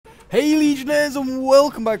Hey Legionnaires, and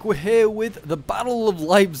welcome back. We're here with the Battle of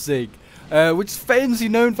Leipzig, which is famously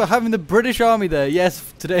known for having the British army there.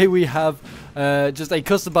 Yes, today we have just a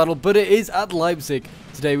custom battle, but it is at Leipzig.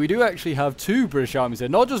 Today we do actually have two British armies here,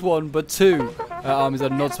 not just one, but two armies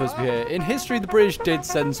that are not supposed to be here. In history, the British did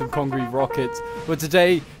send some concrete rockets, but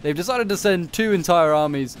today they've decided to send two entire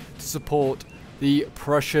armies to support the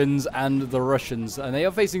Prussians and the Russians, and they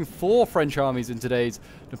are facing four French armies in today's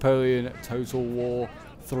Napoleon Total War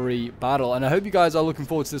 3 battle. And I hope you guys are looking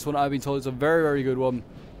forward to this one. I've been told it's a very, very good one,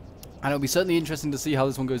 and it'll be certainly interesting to see how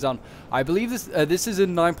this one goes down. I believe this is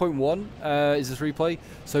in 9.1 is this replay,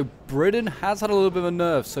 so Britain has had a little bit of a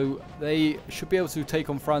nerf, so they should be able to take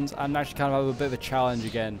on France and actually kind of have a bit of a challenge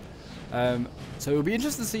again. So it'll be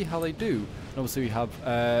interesting to see how they do. And obviously we have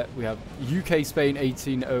UK Spain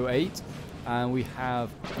 1808, and we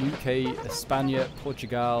have UK España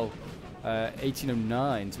Portugal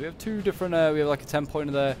 1809. So we have two different, we have like a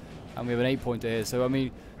 10-pointer there, and we have an 8-pointer here. So I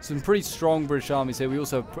mean, some pretty strong British armies here. We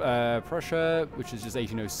also have Prussia, which is just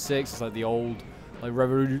 1806. It's like the old, like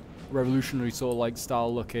revolutionary sort of like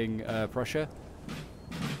style looking Prussia.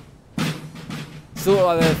 Still look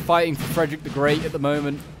like they're fighting for Frederick the Great at the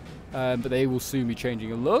moment, but they will soon be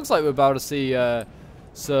changing. It looks like we're about to see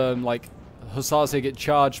some like hussars here get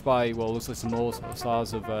charged by, well, it looks like some more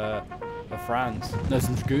hussars of France. No,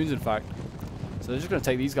 some dragoons, in fact. So they're just going to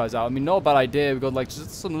take these guys out. I mean, not a bad idea. We've got like just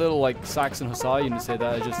some little like Saxon hussar units here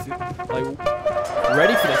that are just like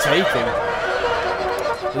ready for the taking.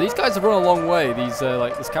 So these guys have run a long way. These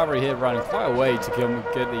like this cavalry here ran quite a way to come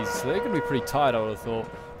get these. So they're going to be pretty tired, I would have thought.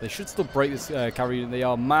 They should still break this cavalry unit. They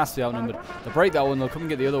are massively outnumbered. They'll break that one. They'll come and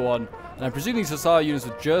get the other one. And I presume these hussar units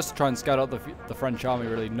would just try and scout out the French army.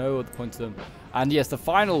 Really, no other point to them. And yes, the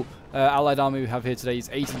final Allied army we have here today is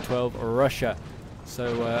 1812 Russia.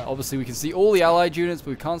 So obviously we can see all the Allied units,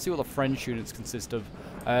 but we can't see what the French units consist of.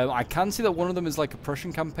 I can see that one of them is like a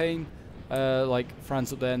Prussian campaign, like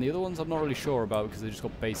France up there, and the other ones I'm not really sure about because they just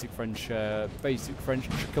got basic French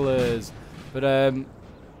colours.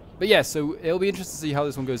 But yeah, so it'll be interesting to see how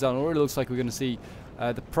this one goes down. It already looks like we're going to see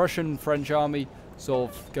the Prussian French army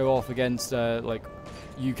sort of go off against like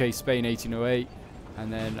UK Spain 1808,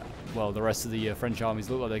 and then, well, the rest of the French armies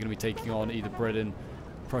look like they're going to be taking on either Britain,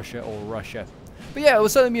 Prussia, or Russia. But yeah, it will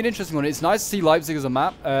certainly be an interesting one. It's nice to see Leipzig as a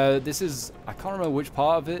map. This is, I can't remember which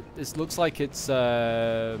part of it. This looks like it's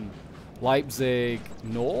Leipzig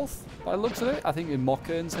North by the looks of it. I think in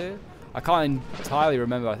Mockern's here. I can't entirely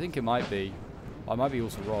remember. I think it might be. I might be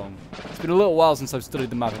also wrong. It's been a little while since I've studied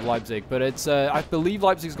the map of Leipzig, but it's I believe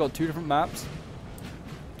Leipzig's got two different maps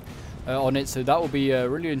on it, so that will be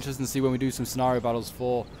really interesting to see when we do some scenario battles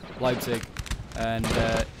for Leipzig, and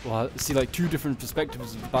we'll see like two different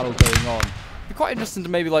perspectives of the battle going on. It'd be quite interesting to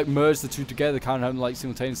maybe like merge the two together, kind of having like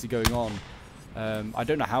simultaneously going on. I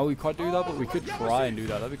don't know how we quite do that, but we could try and do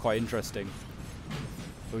that. That'd be quite interesting.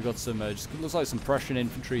 But we've got some just looks like some Prussian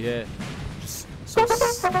infantry here, just sort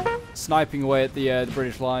of sniping away at the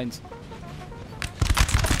British lines.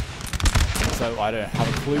 So I don't have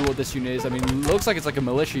a clue what this unit is. I mean, it looks like it's like a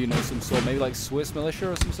militia unit of some sort, maybe like Swiss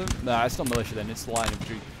militia or something. Nah, it's not militia then, it's line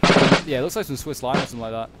infantry. Yeah, it looks like some Swiss line or something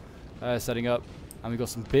like that setting up. And we've got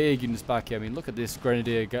some big units back here. I mean, look at this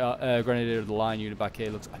Grenadier of the line unit back here.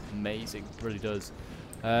 It looks amazing, it really does.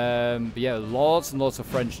 But yeah, lots and lots of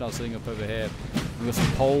French now sitting up over here. We've got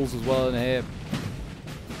some Poles as well in here.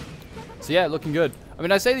 So yeah, looking good. I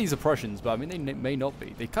mean, I say these are Prussians, but I mean, they may not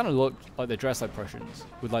be. They kind of look like they dress like Prussians,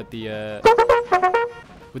 with like the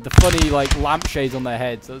funny like lampshades on their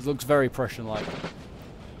heads. So it looks very Prussian-like.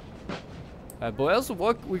 But also,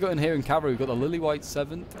 what we got in here in cavalry, we've got the Lily White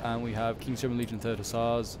 7th, and we have King's German Legion 3rd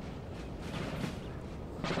Hussars.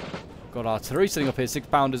 Got artillery sitting up here,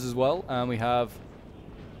 6-pounders as well, and we have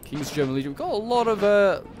King's German Legion. We've got a lot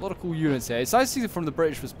of cool units here. It's nice to see it from the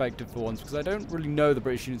British perspective for once, because I don't really know the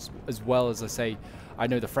British units as well as I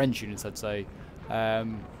know the French units, I'd say.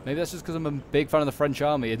 Maybe that's just because I'm a big fan of the French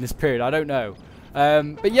army in this period. I don't know.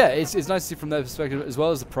 But yeah, it's nice to see from their perspective as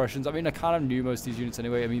well as the Prussians. I mean, I kind of knew most of these units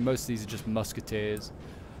anyway. I mean, most of these are just musketeers.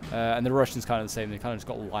 And the Russians kind of the same. They kind of just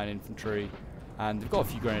got line infantry. And they've got a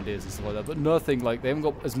few grenadiers and stuff like that. But nothing, like, they haven't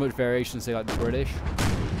got as much variation as, say, like the British.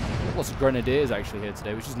 Lots of grenadiers actually here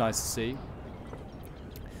today, which is nice to see.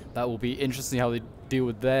 That will be interesting how they deal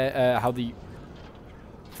with their, how the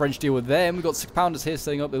French deal with them. We've got 6-pounders here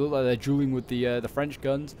setting up. They look like they're dueling with the French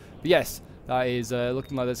guns. But yes, that is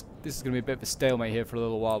looking like this is going to be a bit of a stalemate here for a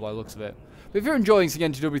little while by the looks of it. But if you're enjoying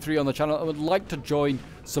seeing NTW3 on the channel and would like to join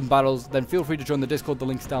some battles, then feel free to join the Discord. The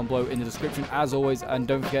link's down below in the description as always. And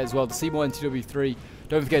don't forget as well to see more NTW3.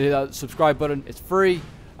 Don't forget to hit that subscribe button. It's free.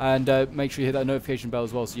 And make sure you hit that notification bell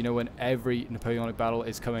as well, so you know when every Napoleonic battle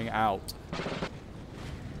is coming out.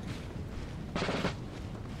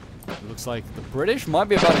 It looks like the British might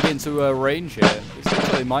be about to get into range here. It seems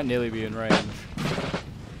like they might nearly be in range.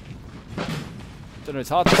 Don't know, it's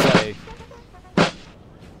hard to say.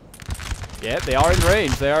 Yeah, they are in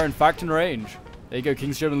range. They are in fact in range. There you go,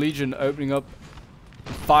 King's German Legion opening up,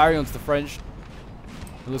 firing onto the French.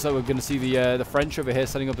 It looks like we're going to see the French over here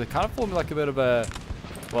setting up. They're kind of forming like a bit of a...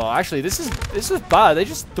 Well, actually, this is bad. They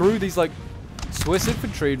just threw these like Swiss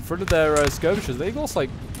infantry in front of their skirmishers. They lost like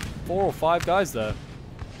 4 or 5 guys there.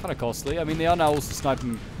 Kind of costly. I mean, they are now also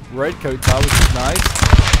sniping Redcoat Tower, which is nice.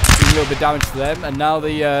 Doing a little bit of damage to them. And now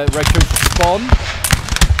the Redcoats spawn.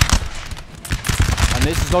 And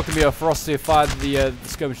this is not going to be a ferocity of fire that the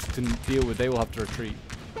skirmishers can deal with. They will have to retreat.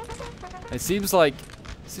 And it seems like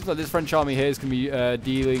this French army here is going to be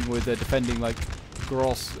dealing with defending like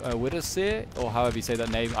Gros Wiedersee, or however you say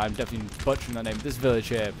that name. I'm definitely butchering that name. This village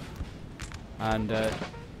here. And the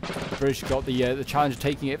British got the challenge of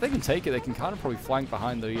taking it. If they can take it, they can kind of probably flank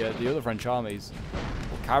behind the other French armies.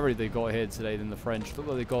 What cavalry they got here today than the French? Look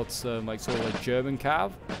like they got some like sort of like German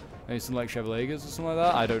cav, maybe some like Chevaliers or something like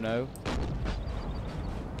that. I don't know.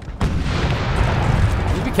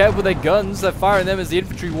 You be careful with their guns. They're firing them as the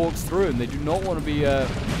infantry walks through, and they do not want to be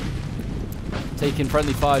taking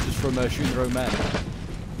friendly fire just from shooting their own men.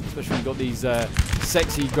 Especially when you've got these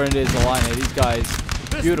sexy grenadiers of the line here. These guys,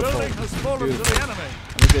 beautiful. Beautiful.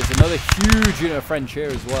 There's another huge unit of French here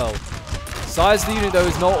as well. Size of the unit, though,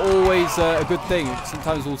 is not always a good thing.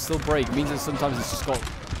 Sometimes it will still break. It means that sometimes it's just got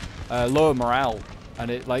lower morale.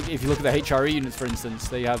 And it, like, if you look at the HRE units, for instance,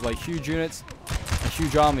 they have like huge units, and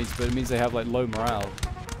huge armies, but it means they have like low morale.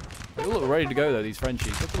 They all look ready to go though, these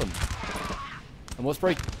Frenchies. Look at them. And what's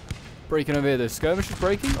breaking over here? The skirmishers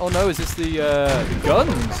breaking? Oh no, is this the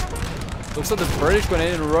guns? Looks like the British went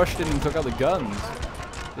in and rushed in and took out the guns.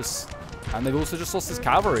 And they've also just lost this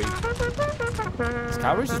cavalry. This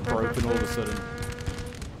cavalry's just broken all of a sudden.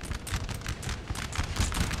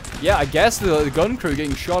 Yeah, I guess the gun crew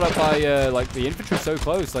getting shot up by like the infantry so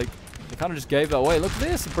close, like they kind of just gave that away. Look at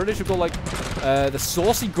this, the British have got like the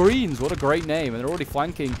Saucy Greens. What a great name! And they're already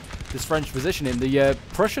flanking this French position in. The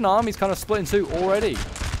Prussian army's kind of split in two already.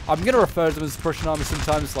 I'm going to refer to them as the Prussian army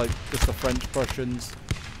sometimes, like just the French Prussians.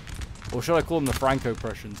 Or should I call them the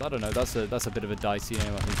Franco-Prussians? I don't know. That's a bit of a dicey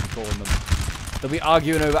name, I think, for calling them. They'll be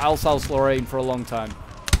arguing over Alsace-Lorraine for a long time.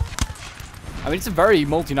 I mean, it's a very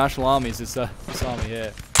multinational army, this army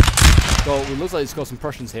here. It looks like it's got some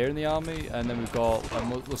Prussians here in the army, and then we've got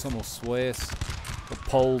some more Swiss, got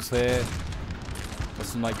Poles here, got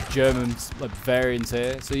some like Germans, like Bavarians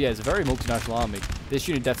here. So yeah, it's a very multinational army. This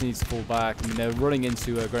unit definitely needs to fall back. I mean, they're running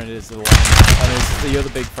into Grenadiers of the line, and it's the other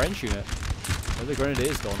big French unit. Where the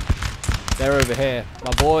Grenadiers gone? They're over here.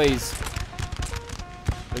 My boys.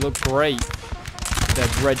 They look great. They're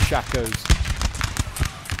red shakos.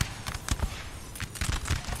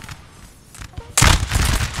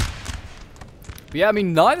 But yeah, I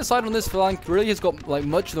mean, neither side on this flank really has got like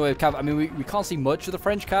much in the way of cav. I mean, we can't see much of the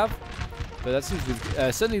French cav. But that seems to be,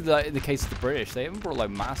 certainly in the case of the British. They haven't brought like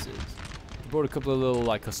masses. They brought a couple of little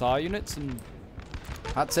like Hussar units, and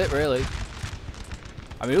that's it really.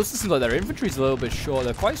 I mean, it also seems like their infantry's a little bit short.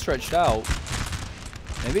 They're quite stretched out.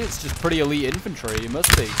 Maybe it's just pretty elite infantry. It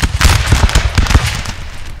must be.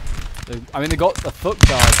 I mean, they got the foot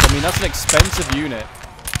guards. I mean, that's an expensive unit.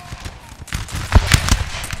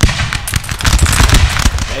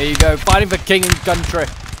 There you go. Fighting for king and country.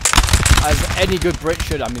 As any good Brit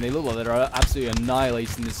should. I mean, they look like they're absolutely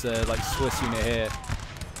annihilating this like Swiss unit here.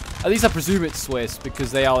 At least I presume it's Swiss,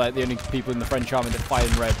 because they are like the only people in the French army that fight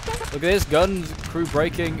in red. Look at this, gun crew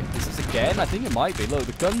breaking. Is this again? I think it might be. Look,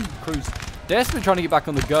 the gun crew's desperately trying to get back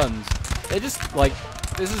on the guns. They're just like,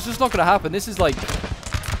 this is just not going to happen. This is like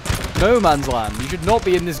no man's land. You should not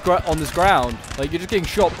be in this on this ground. Like, you're just getting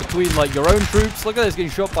shot between like your own troops. Look at this,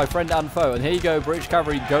 getting shot by friend and foe. And here you go, British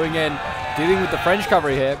cavalry going in, dealing with the French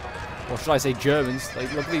cavalry here. Or should I say Germans?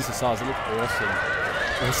 Like, look at these Hussars. They look awesome.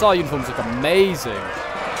 The Hussar uniforms look amazing.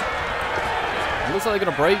 It looks like they're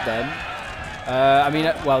going to break then. I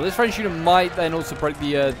mean, well, this French unit might then also break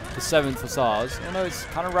the 7th Hussars. Oh no, it's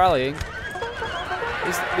kind of rallying.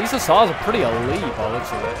 These Hussars are pretty elite by the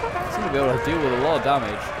looks of it. They seem to be able to deal with a lot of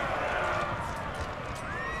damage.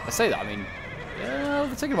 I say that, I mean, yeah,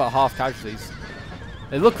 they're taking about half casualties.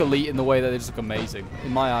 They look elite in the way that they just look amazing.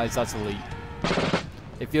 In my eyes, that's elite.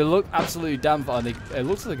 If you look absolutely damn fine, it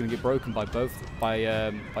looks like they're going to get broken by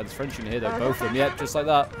this French unit here, though. Both of them, yeah, just like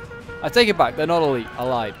that. I take it back. They're not elite. I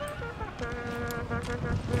lied.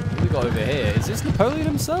 What do we got over here? Is this Napoleon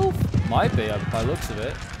himself? Might be, by the looks of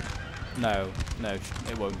it. No,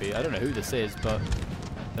 it won't be. I don't know who this is, but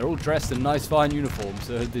they're all dressed in nice, fine uniforms.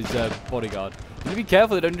 So these bodyguard. You need to be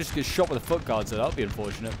careful they don't just get shot with a foot guard, so that would be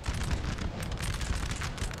unfortunate.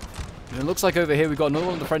 And it looks like over here we've got another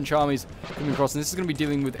one of the French armies coming across, and this is going to be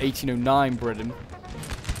dealing with 1809 Britain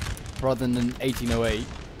rather than 1808.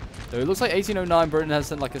 So it looks like 1809 Britain has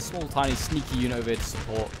sent like a small, tiny, sneaky unit over here to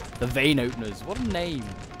support the vein openers. What a name!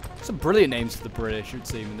 Some brilliant names for the British, it would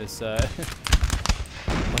seem, in this,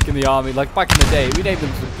 like in the army. Like back in the day, we gave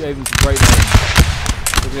them some great names.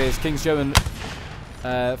 Look at this, King's German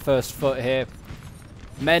first foot here.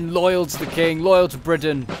 Men loyal to the king, loyal to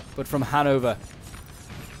Britain, but from Hanover.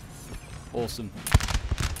 Awesome.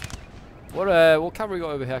 What cavalry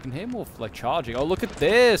got over here? I can hear more like charging. Oh, look at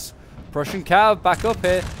this! Prussian cav back up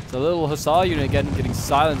here. It's a little hussar unit again getting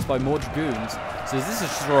silenced by more dragoons. So this is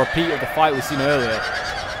just a repeat of the fight we've seen earlier.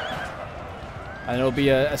 And it'll be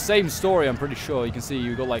a same story, I'm pretty sure. You can see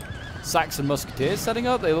you've got like Saxon musketeers setting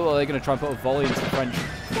up. They look like they're going to try and put a volley into the French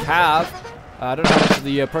cav. I don't know how much of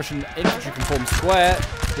the Prussian infantry can form square.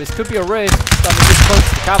 This could be a risk. Standing this close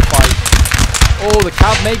to the cav fight. Oh, the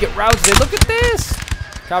cav may get routed. Look at this!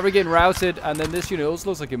 Cavalry getting routed, and then this unit also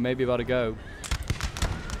looks like it may be about to go.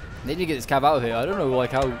 They need to get this cav out of here. I don't know,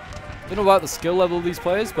 like how. I don't know about the skill level of these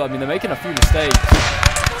players, but I mean they're making a few mistakes.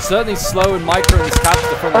 Certainly slow and micro in this cav to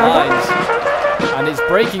the front lines, and it's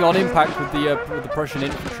breaking on impact with the Prussian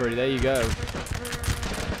infantry. There you go.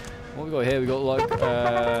 What we got here? We got like we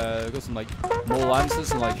got some like more lancers,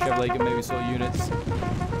 some like Chevrolet maybe sort of units.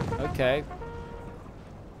 Okay.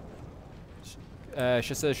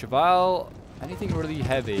 Chasseur Cheval. Anything really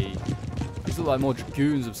heavy? These look like more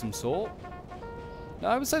dragoons of some sort. No,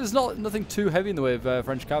 I would say there's nothing too heavy in the way of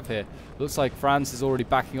French cav here. It looks like France is already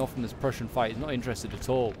backing off from this Prussian fight. He's not interested at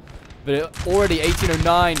all. But already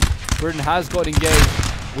 1809, Britain has got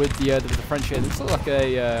engaged with the French here. It looks like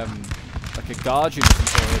a guard unit of some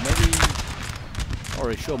sort here. Maybe, not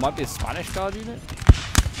really sure. Might be a Spanish guard unit.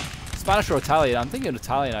 Spanish or Italian? I'm thinking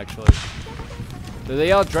Italian actually. So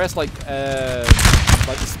they are dressed like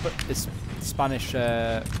this Spanish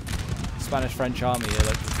French army here,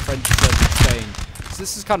 like the French served in Spain. So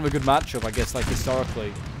this is kind of a good matchup, I guess, like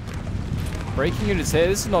historically. Breaking units here,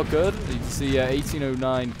 this is not good. You can see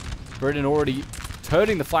 1809, Britain already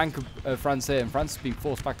turning the flank of France here, and France is being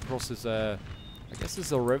forced back across this, I guess this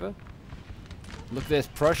is a river. Look at this,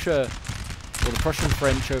 Prussia, well the Prussian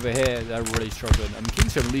French over here, they're really struggling. I mean,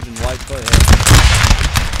 King's German Legion Light foot here.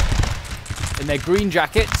 In their green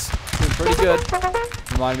jackets, doing pretty good.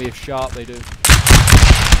 Remind me of Sharp, they do.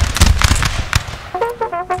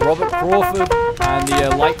 Robert Crawford and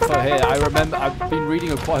the Lightfoot here. I remember I've been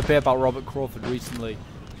reading quite a bit about Robert Crawford recently.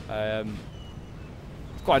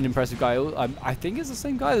 Quite an impressive guy. I think it's the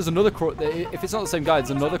same guy. There's another if it's not the same guy,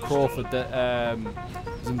 there's another Crawford that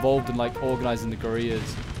was involved in like organising the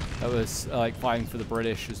guerrillas that was like fighting for the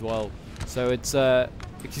British as well. So it's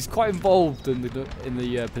he's quite involved in the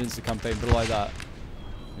Peninsula campaign, but like that.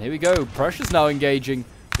 And here we go. Prussia's now engaging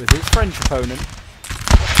with his French opponent.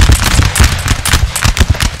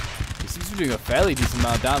 He seems to be doing a fairly decent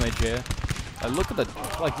amount of damage here. Look at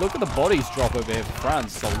the bodies drop over here for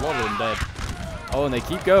France. It's a lot of them dead. Oh, and they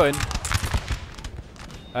keep going.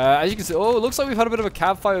 As you can see, oh, it looks like we've had a bit of a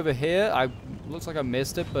cav fight over here. Looks like I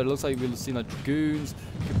missed it, but it looks like we've seen like dragoons.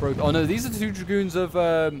 Oh no, these are the two dragoons of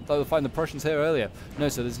that were fighting the Prussians here earlier. No,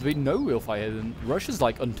 so there's been no real fight here. And Russia's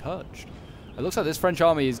like untouched. It looks like this French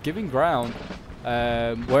army is giving ground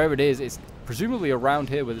wherever it is. It's presumably around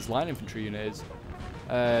here where this line infantry unit is.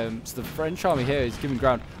 So the French army here is giving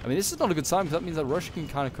ground. I mean, this is not a good sign because that means that Russia can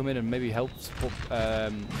kind of come in and maybe help support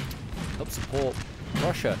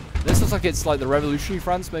Russia. This looks like it's like the revolutionary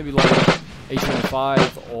France, maybe like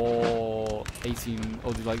 1805 or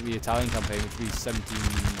like the Italian campaign, which would be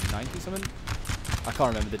 1790 or something. I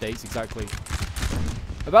can't remember the dates exactly.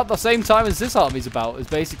 About the same time as this army's about is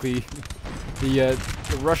basically the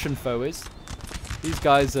Russian foe is. These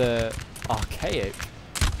guys are archaic,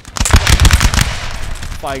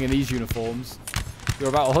 fighting in these uniforms. They're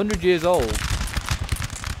about 100 years old.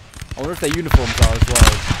 I wonder if their uniforms are as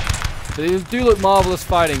well. But they do look marvellous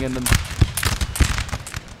fighting in them.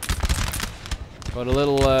 Got a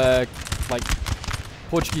little, like,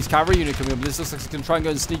 Portuguese cavalry unit coming up. This looks like it's going to try and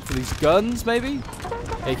go and sneak for these guns, maybe?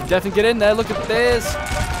 Yeah, you can definitely get in there. Look at this.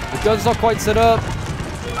 The gun's not quite set up.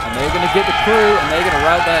 And they're going to get the crew, and they're going to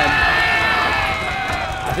rout them.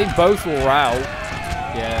 I think both will rout.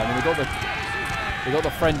 Yeah, I mean, we got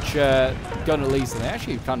the French gun at least, and they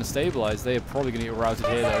actually kind of stabilized. They are probably going to get routed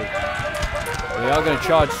here, though. They are going to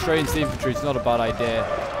charge straight into the infantry. It's not a bad idea.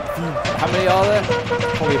 How many are there?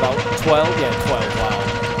 Probably about 12. Yeah, 12. Wow.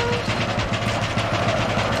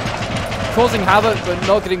 causing havoc, but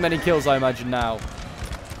not getting many kills, I imagine now.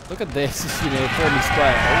 Look at this, forming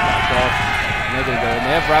square. Oh my gosh. And they're going to go in.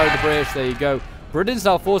 They have routed the British. There you go. Britain's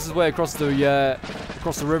now forced his way across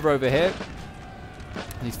the river over here.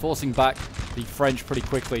 And he's forcing back the French pretty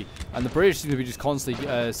quickly. And the British seem to be just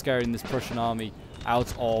constantly scaring this Prussian army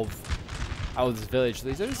out of this village.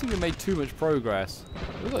 They don't seem to have made too much progress.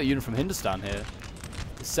 We've got a unit from Hindustan here.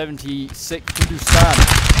 The 76th Hindustan.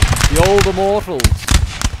 The old immortals.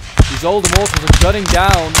 These old immortals are gunning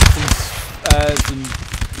down some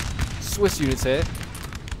Swiss units here.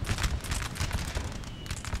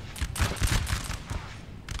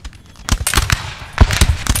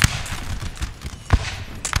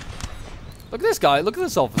 Look at this guy. Look at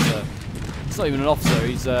this officer. He's not even an officer.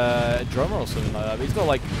 He's a drummer or something like that. But he's got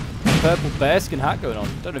like a purple bearskin hat going on.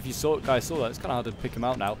 Don't know if you guys saw that. It's kind of hard to pick him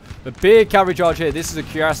out now. But big cavalry charge here. This is a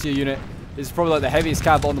cuirassier unit. This is probably like the heaviest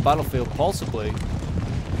cav on the battlefield, possibly.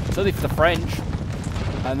 Certainly for the French.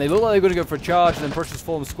 And they look like they're going to go for a charge, and then Prussians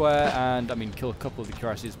form square, and, I mean, kill a couple of the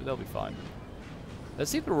cuirassiers, but they'll be fine.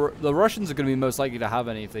 Let's see if the Russians are going to be most likely to have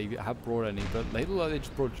any, if they have brought any, but they look like they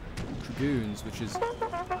just brought dragoons, which is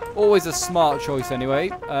always a smart choice anyway.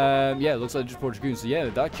 Yeah, it looks like they just brought dragoons, so yeah,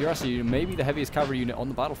 that cuirassier unit may be the heaviest cavalry unit on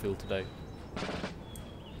the battlefield today.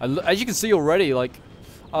 As you can see already, like,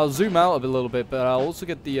 I'll zoom out a little bit, but I'll also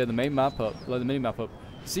get the main map up, like the mini map up.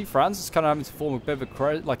 See, France is kind of having to form a bit of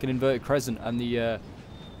a like an inverted crescent, and the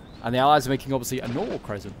Allies are making obviously a normal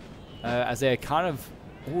crescent, as they're kind of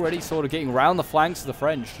already sort of getting around the flanks of the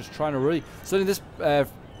French, just trying to really, certainly this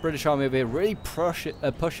British army over here, really pushing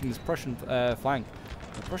this Prussian flank.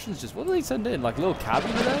 The Prussians just, what do they send in? Like a little cav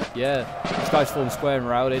unit there? Yeah, these guys form square and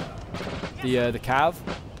routed the cav.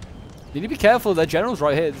 You need to be careful, their general's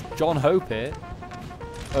right here. It's John Hope here,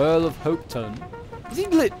 Earl of Hopeton. Is he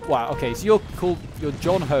lit? Wow, okay, so you're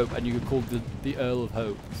John Hope, and you're called the Earl of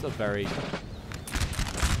Hope. It's a very,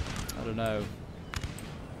 I don't know.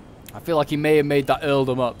 I feel like he may have made that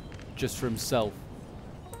earldom up just for himself.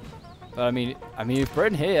 But I mean, if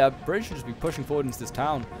Britain here, Britain should just be pushing forward into this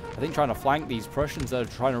town. I think trying to flank these Prussians that are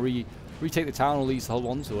trying to retake the town, or at least hold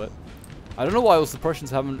on to it. I don't know why else the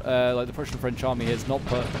Prussians haven't, like the Prussian-French army has not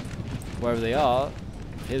put wherever they are.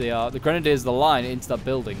 Here they are. The Grenadiers, the line into that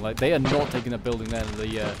building. Like, they are not taking that building there,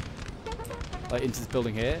 like into this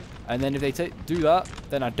building here. And then if they do that,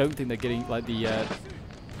 then I don't think they're getting like the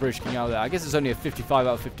British king out there. I guess it's only a 55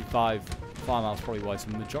 out of 55 farmhouse, probably why. So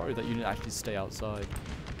the majority of that unit actually stay outside.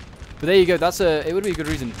 But there you go. It would be a good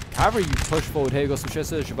reason. Cavalry push forward here. Got some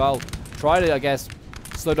chasseurs de cheval. Try to, I guess,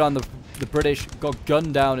 slow down the British. Got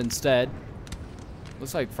gunned down instead.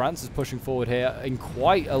 Looks like France is pushing forward here in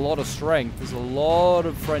quite a lot of strength. There's a lot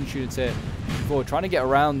of French units here forward, trying to get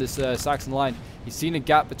around this Saxon line. He's seen a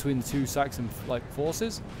gap between the two Saxon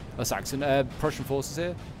forces, Prussian forces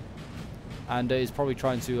here, and he's probably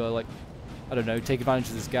trying to like, I don't know, take advantage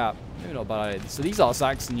of this gap. Maybe not a bad idea. So these are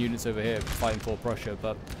Saxon units over here fighting for Prussia,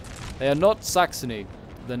 but they are not Saxony,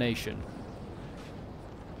 the nation.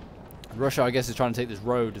 Russia, I guess, is trying to take this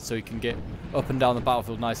road so he can get up and down the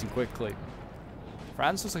battlefield nice and quickly.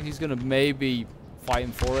 France looks like he's going to maybe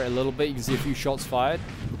fighting for it a little bit. You can see a few shots fired.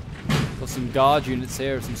 Got some guard units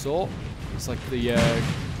here of some sort. It's like the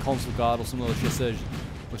consul guard or some other chasseurs.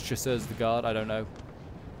 Was chasseurs the guard? I don't know.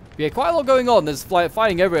 But yeah, quite a lot going on. There's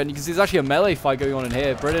fighting everywhere, and you can see there's actually a melee fight going on in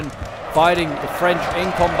here. Britain fighting the French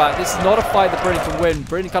in combat. This is not a fight that Britain can win.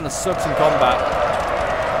 Britain kind of sucks in combat,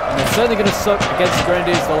 and they're certainly going to suck against the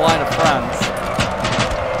Grenadiers, the line of France.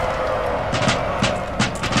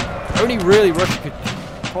 Only really Russia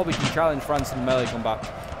probably can challenge France in melee combat.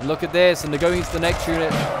 And look at this, and they're going into the next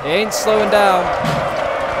unit. They ain't slowing down.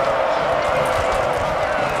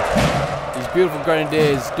 These beautiful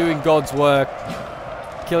Grenadiers doing God's work,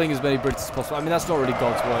 killing as many Brits as possible. I mean, that's not really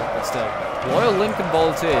God's work, but still. Loyal Lincoln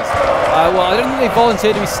Volunteers. Well, I don't think they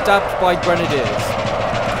volunteered to be stabbed by Grenadiers.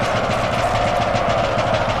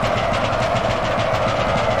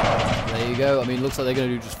 There you go. I mean, it looks like they're going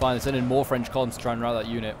to do just fine. They're sending more French columns to try and rout that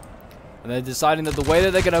unit. And they're deciding that the way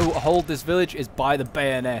that they're going to hold this village is by the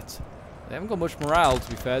bayonet. They haven't got much morale, to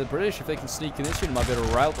be fair. The British, if they can sneak in this unit, might be able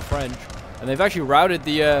to rout the French. And they've actually routed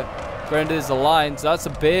the Grenadiers, the line, so that's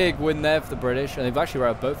a big win there for the British. And they've actually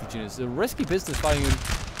routed both the units. It's a risky business fighting with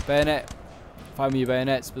your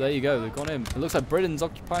bayonets, but there you go, they've gone in. It looks like Britain's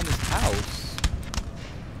occupying this house.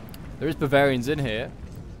 There is Bavarians in here,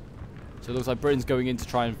 so it looks like Britain's going in to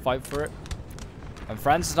try and fight for it. And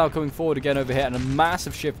France is now coming forward again over here, and a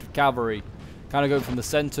massive shift of cavalry, kind of going from the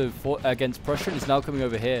center against Prussia, and is now coming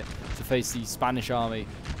over here to face the Spanish army.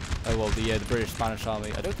 Oh well, the British-Spanish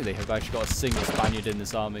army. I don't think they have actually got a single Spaniard in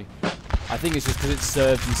this army. I think it's just because it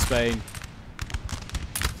served in Spain.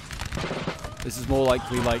 This is more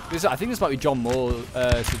likely like this. I think this might be John Moore,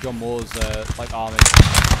 John Moore's like army,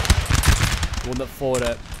 the one that fought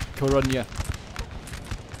at Coruña.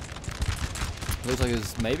 Looks like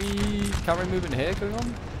there's maybe cavalry movement here going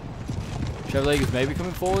on. Chevalier is maybe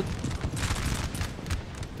coming forward.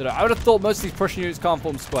 I would have thought most of these Prussian units can't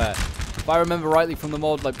form square. If I remember rightly from the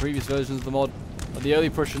mod, like previous versions of the mod, the early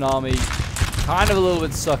Prussian army, kind of a little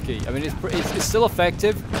bit sucky. I mean, it's still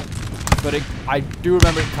effective, but I do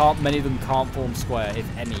remember many of them can't form square,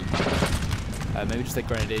 if any. Maybe just like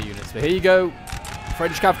grenadier units. But here you go.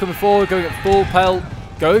 French cav coming forward, going at full pelt,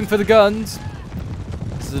 going for the guns.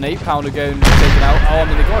 This is an 8-pounder going taken out. Oh, I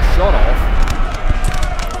mean, they got a shot off.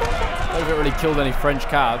 I don't think it really killed any French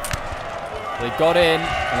cav. They got in,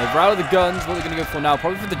 and they've routed the guns. What are they going to go for now?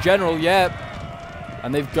 Probably for the general, yeah.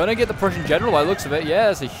 And they're going to get the Prussian general by the looks of it.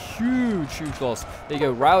 Yeah, it's a huge, huge loss. There you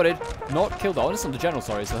go, routed. Not killed. Oh, it's not the general,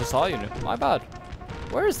 sorry. It's the Hussar unit. My bad.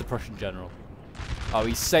 Where is the Prussian general? Oh,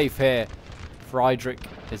 he's safe here. Friedrich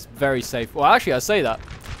is very safe. Well, actually, I say that.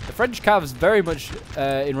 The French cav is very much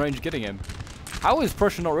in range of getting him. How has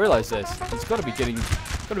Prussia not realized this? He's got to be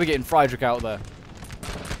getting Friedrich out there.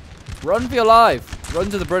 Run for your life.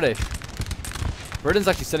 Run to the British. Britain's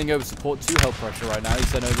actually sending over support to help Prussia right now. He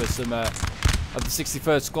sent over some of the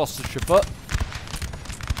 61st Gloucestershire Foot.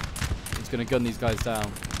 He's going to gun these guys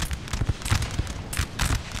down.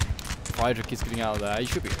 Friedrich is getting out of there. He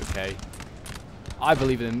should be okay. I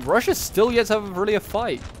believe in him. Russia's still yet to have really a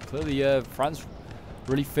fight. Clearly, France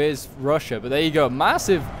really fears Russia. But there you go.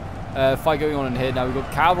 Massive fight going on in here. Now we've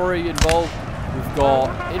got cavalry involved. We've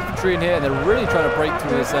got infantry in here. And they're really trying to break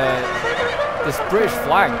through this British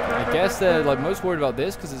flank. I guess they're like most worried about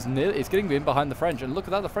this because it's getting in behind the French. And look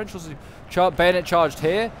at that, the French was bayonet charged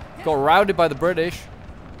here, got routed by the British,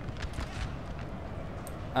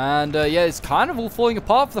 and yeah, it's kind of all falling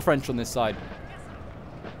apart for the French on this side.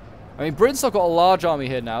 I mean, Britain's still got a large army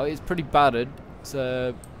here now. It's pretty battered. It's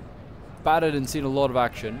battered and seen a lot of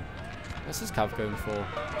action. What's this cav going for?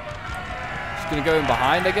 Just gonna go in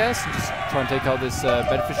behind, I guess, and just try and take out this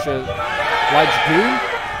Bedfordshire Light Dragoon.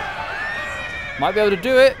 Might be able to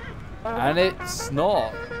do it, and it's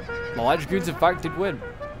not. The Light Dragoons, in fact, did win.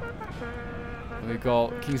 And we've got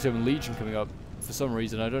Kingshaven Legion coming up for some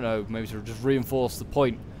reason. I don't know. Maybe to just reinforce the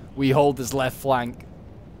point. We hold this left flank.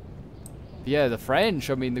 But yeah, the French,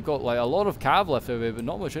 I mean, they've got like a lot of cav left over here, but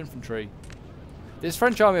not much infantry. This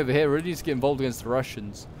French army over here really needs to get involved against the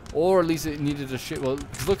Russians. Or at least it needed to shift. Well,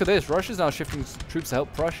 look at this. Russia's now shifting troops to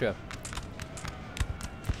help Prussia.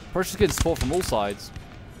 Prussia's getting support from all sides.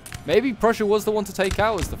 Maybe Prussia was the one to take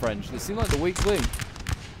out as the French. They seem like the weak link. Is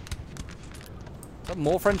that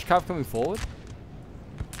more French cav coming forward?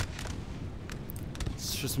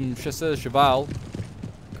 It's just some Chasseurs Cheval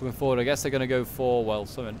coming forward. I guess they're going to go for, well,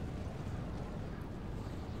 something.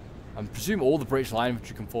 I presume all the British line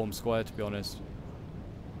infantry can form square, to be honest.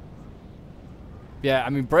 Yeah,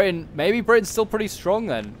 I mean, maybe Britain's still pretty strong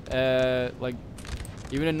then. Like,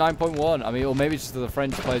 even in 9.1. I mean, or maybe it's just that the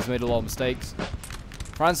French players made a lot of mistakes.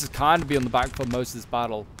 France is kind of be on the back foot most of this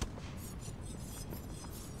battle.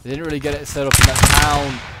 They didn't really get it set up in that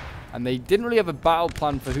town, and they didn't really have a battle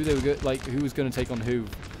plan for who they were who was going to take on who.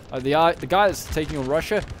 The guy that's taking on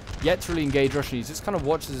Russia yet to really engage Russia. He's just kind of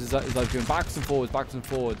watches his life going backwards and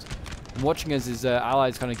forwards, and watching as his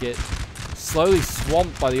allies kind of get slowly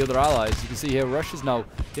swamped by the other allies. You can see here Russia's now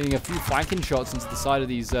getting a few flanking shots into the side of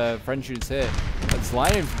these French units here. That's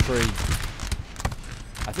line infantry.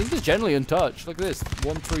 I think it's generally untouched. Look at this.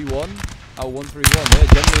 131. Oh, 131. They're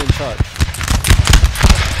generally untouched.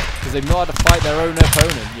 Because they've not had to fight their own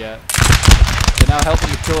opponent yet. They're now helping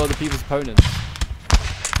to kill other people's opponents.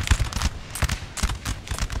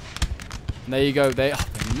 And there you go.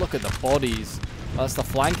 Look at the bodies. That's the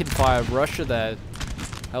flanking fire of Russia there.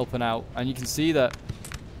 Helping out. And you can see that.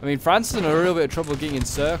 I mean, France is in a real bit of trouble getting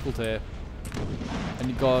encircled here. And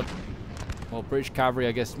you've got, well, British cavalry,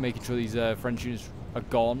 I guess, making sure these French units are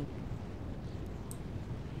gone.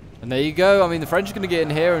 And there you go. I mean, the French are going to get in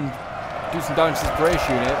here and do some damage to this British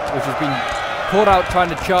unit, which has been caught out trying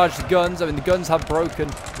to charge the guns. I mean, the guns have broken,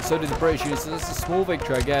 but so did the British unit. So that's a small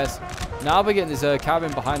victory, I guess. Now we're getting this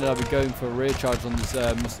cabin behind it. I'll be going for a rear charge on this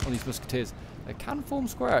on these musketeers. They can form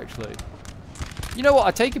square, actually. You know what?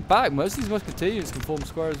 I take it back. Most of these musketeer units can form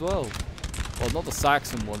square as well. Well, not the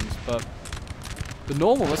Saxon ones, but the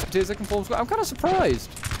normal musketeers, they can form square. I'm kind of surprised.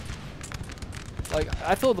 Like,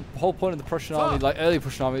 I thought the whole point of the Prussian army, like early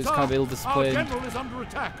Prussian army, was kind of ill-disciplined. Our general is under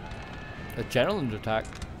attack. A general under attack.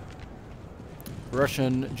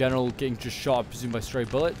 Russian general getting just shot, I presume, by stray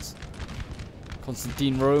bullets.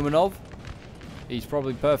 Konstantin Romanov. He's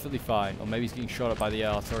probably perfectly fine. Or maybe he's getting shot at by the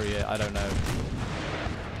artillery here. I don't know.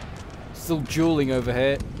 Still dueling over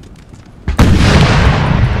here.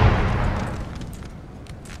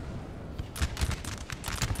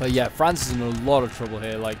 But yeah, France is in a lot of trouble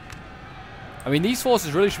here. Like, I mean, these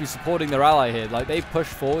forces really should be supporting their ally here. Like, they push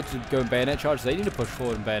forward to go and bayonet charge. They need to push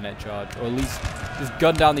forward and bayonet charge, or at least just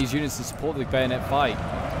gun down these units and support the bayonet fight.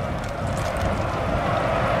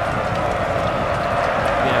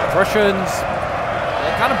 Yeah, Prussians,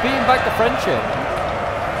 they're kind of beating back the French here.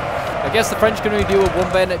 I guess the French can only do a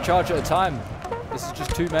one bayonet charge at a time. This is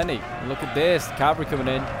just too many. And look at this, the cavalry coming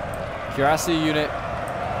in. Cuirassier unit.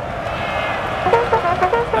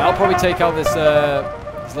 I'll probably take out this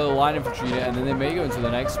little line infantry unit, and then they may go into the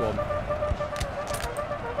next one.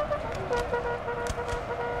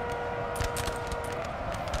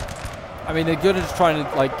 I mean, they're good at just trying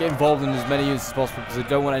to like get involved in as many units as possible because they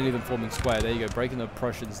don't want any of them forming square. There you go, breaking the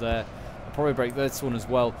Prussians there. They'll probably break this one as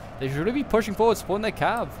well. They should really be pushing forward, supporting their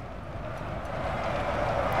cav.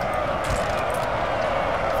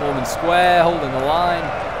 Forming square, holding the line.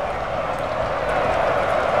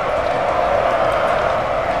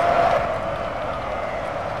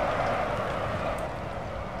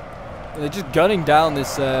 They're just gunning down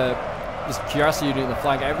this this cuirassier unit in the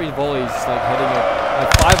flank. Every volley is like hitting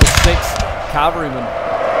like 5 or 6 cavalrymen.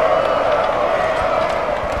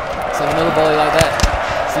 So another volley like that.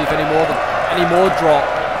 See if any more drop,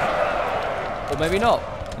 or maybe not.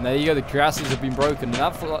 And there you go. The cuirassiers have been broken. And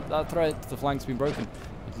that threat to the flanks has been broken.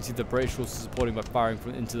 You can see the British forces supporting by firing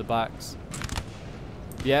from into the backs.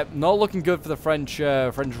 Yep, not looking good for the French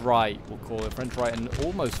right, we'll call it. French right and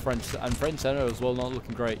almost French center as well, not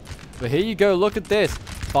looking great. But here you go, look at this.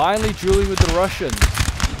 Finally dueling with the Russians.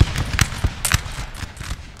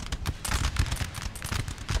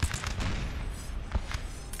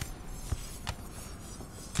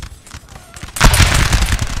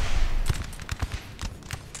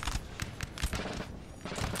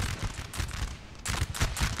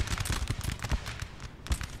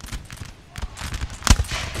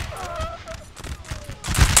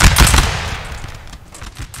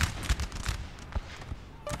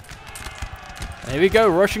 Here we go,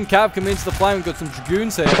 Russian cav coming into the flank. We've got some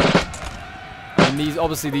dragoons here. And these,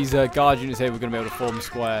 obviously these guard units here, we're going to be able to form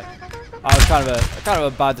square. It was kind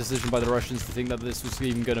of a bad decision by the Russians to think that this was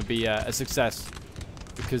even going to be a success.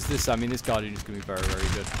 Because this, I mean, this guard unit is going to be very, very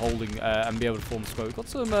good. Holding and be able to form square. We've got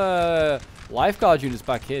some lifeguard units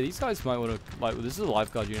back here. These guys might want to, like, well, this is a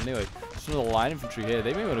lifeguard unit anyway. Just another line infantry here.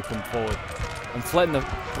 They may want to come forward and threaten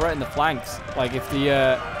the flanks. Like, if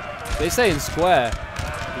they stay in square,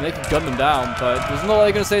 then they can gun them down, but there's not like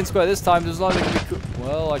they're going to stay in square this time. There's not like they can be,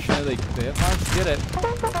 well, actually, no, they have managed to get it.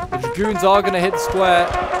 The dragoons are going to hit the square.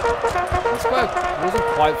 The square wasn't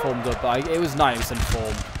quite formed up, but it was 90%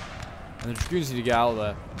 formed. And the dragoons need to get out of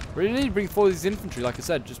there. Really need to bring forward these infantry, like I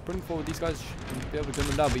said. Just bring forward these guys and be able to gun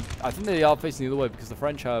them down. But I think they are facing the other way because the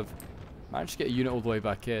French have managed to get a unit all the way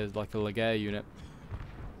back here, like a Laguerre unit.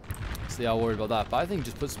 So they are worried about that. But I think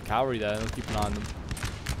just put some cavalry there and keep an eye on them.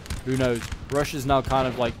 Who knows? Russia's now kind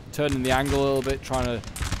of like turning the angle a little bit, trying to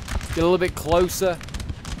get a little bit closer.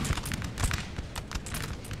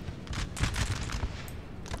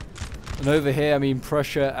 And over here, I mean,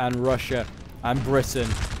 Prussia and Russia and Britain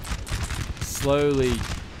slowly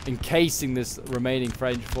encasing these remaining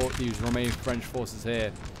French forces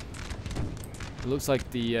here. It looks like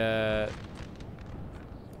the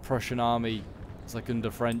Prussian army is like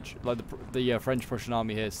under French, like the French Prussian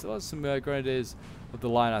army here. Still has some grenadiers of the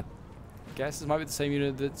line. I guess this might be the same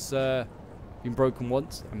unit that's been broken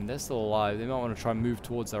once. I mean, they're still alive. They might want to try and move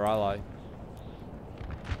towards their ally.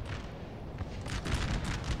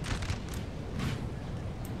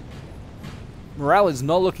 Morale is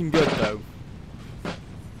not looking good though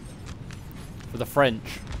for the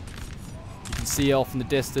French. You can see off in the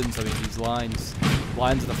distance, I mean, these lines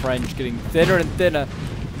of the French getting thinner and thinner.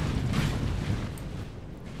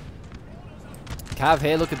 Cav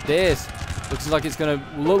here, look at this. Looks like it's going to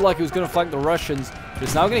look like it was going to flank the Russians, but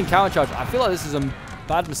it's now getting countercharged. I feel like this is a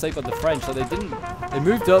bad mistake by the French. So they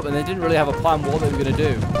moved up and they didn't really have a plan what they were going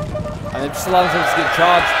to do, and they just allowed themselves to get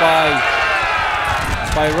charged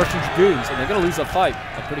by Russian dragoons, and they're going to lose that fight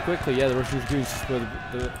pretty quickly. Yeah, the Russian dragoons just were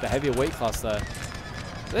the heavier weight class there.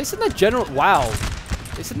 They sent their general. Wow,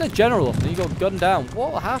 they sent their general off, and he got gunned down.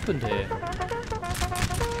 What happened here?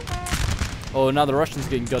 Oh, now the Russians are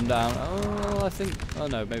getting gunned down. Oh, I think. Oh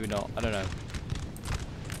no, maybe not. I don't know.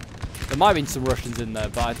 There might have been some Russians in there,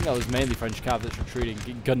 but I think that was mainly French cav that's retreating,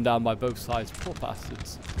 getting gunned down by both sides. Poor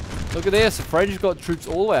bastards. Look at this. The French have got troops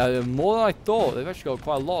all the way out here, more than I thought. They've actually got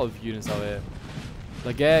quite a lot of units out here.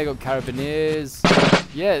 Laguerre got Carabiniers.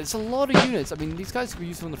 Yeah, it's a lot of units. I mean, these guys could be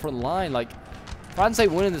used on the front line. Like, France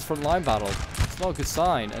ain't winning this front line battle. It's not a good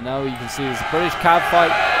sign. And now you can see there's a British cab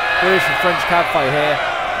fight, British and French cab fight here.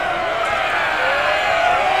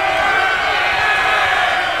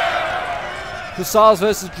 Hussars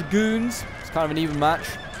versus Dragoons. It's kind of an even match.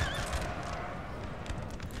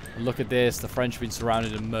 And look at this, the French have been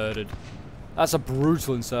surrounded and murdered. That's a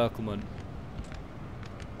brutal encirclement.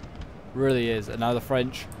 Really is. And now the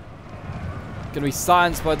French going to be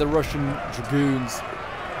silenced by the Russian Dragoons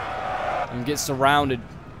and get surrounded.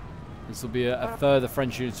 This will be a further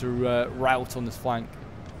French unit to rout on this flank.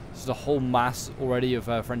 There's a whole mass already of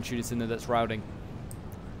French units in there that's routing.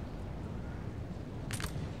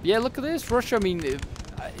 Yeah, look at this. Russia, I mean,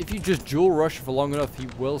 if you just duel Russia for long enough, he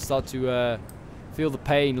will start to feel the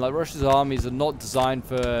pain. Like, Russia's armies are not designed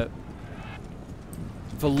for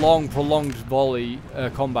long, prolonged volley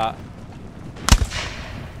combat.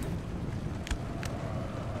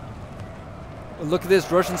 And look at this.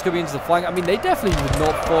 Russians coming into the flank. I mean, they definitely would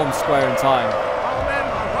not form square in time.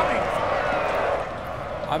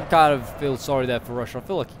 I'm kind of feel sorry there for Russia. I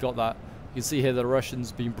feel like he got that. You can see here the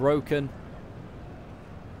Russians being broken.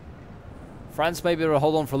 France may be able to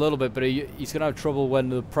hold on for a little bit, but he's going to have trouble when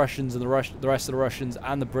the Prussians and the rest of the Russians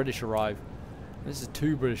and the British arrive. This is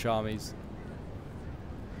 2 British armies.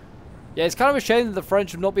 Yeah, it's kind of a shame that the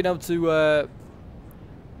French have not been able to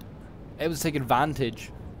take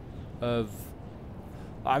advantage of.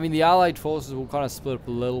 I mean, the Allied forces will kind of split up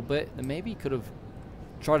a little bit, and maybe could have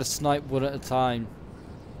tried to snipe one at a time.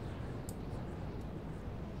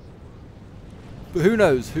 But who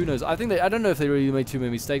knows? Who knows? I think I don't know if they really made too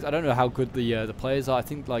many mistakes. I don't know how good the players are. I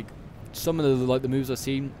think like some of the moves I've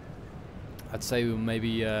seen, I'd say were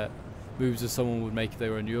maybe moves that someone would make if they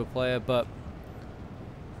were a newer player. But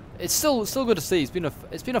it's still good to see. It's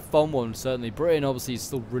been a fun one certainly. Britain obviously is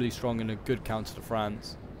still really strong and a good counter to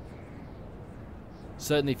France.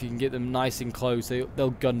 Certainly, if you can get them nice and close, they'll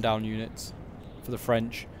gun down units for the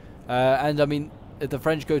French. And I mean, if the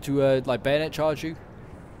French go to like bayonet charge you,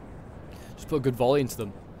 just put a good volley into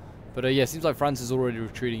them. But yeah, it seems like France is already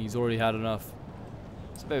retreating. He's already had enough.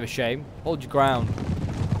 It's a bit of a shame. Hold your ground.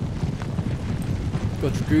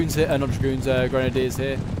 Got Dragoons here, not Dragoons, Grenadiers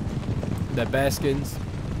here. They're bearskins.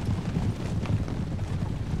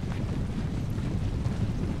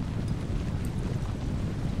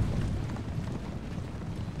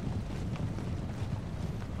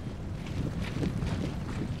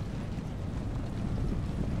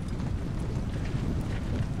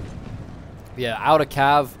 Yeah, out of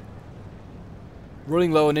cav,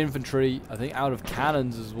 running low on infantry, I think out of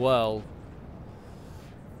cannons as well.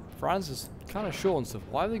 France is kind of short on stuff.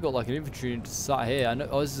 Why have they got like an infantry unit sat here? I know.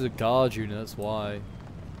 Oh, this is a guard unit. That's why.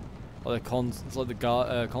 Or it's like the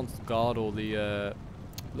guard, constant guard, or the. It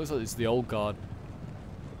looks like it's the old guard.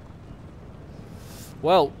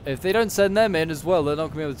 Well, if they don't send them in as well, they're not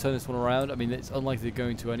gonna be able to turn this one around. I mean, it's unlikely they're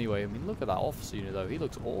going to anyway. I mean, look at that officer unit though. He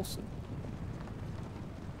looks awesome.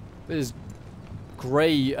 This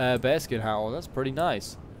grey bearskin hat on. That's pretty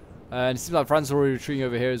nice. And it seems like France are already retreating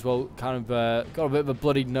over here as well. Kind of got a bit of a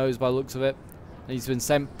bloodied nose by the looks of it. And he's been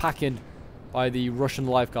sent packing by the Russian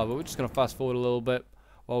life guard. But we're just going to fast forward a little bit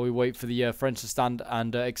while we wait for the French to stand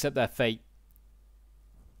and accept their fate.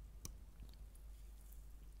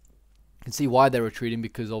 You can see why they're retreating,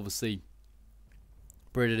 because obviously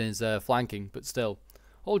Britain is flanking. But still,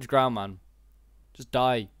 hold your ground, man. Just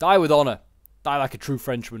die. Die with honor. Die like a true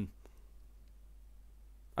Frenchman.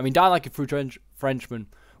 I mean, dying like a true Frenchman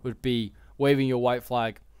would be waving your white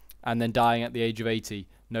flag and then dying at the age of 80,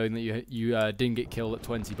 knowing that you didn't get killed at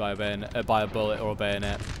 20 by a bullet or a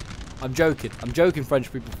bayonet. I'm joking. I'm joking,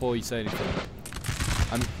 French people, before you say anything.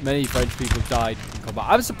 And many French people have died in combat.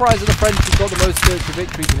 I'm surprised that the French have got the most military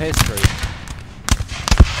victories in history.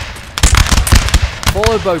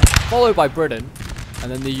 Followed by Britain, and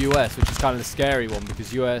then the US, which is kind of the scary one,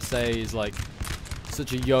 because USA is like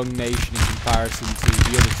such a young nation in comparison to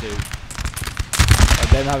the other two. And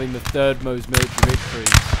then having the 3rd most military victories.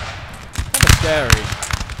 Kind of scary.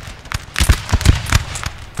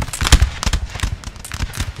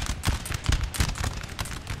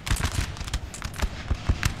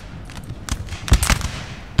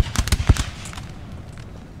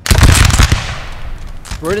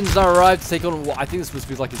 Britain's now arrived to take on what I think this must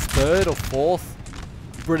be like his 3rd or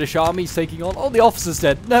 4th British army he's taking on. Oh, the officer's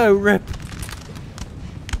dead. No, rip.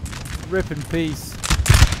 Rip in peace.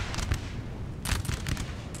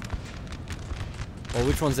 Well,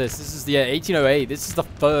 which one's this? This is the 1808. This is the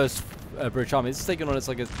 1st British army. This is taking on its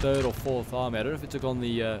like a 3rd or 4th army. I don't know if it took on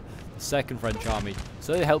the 2nd French army.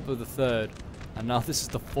 So they helped with the 3rd, and now this is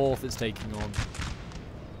the 4th it's taking on.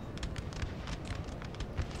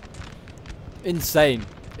 Insane.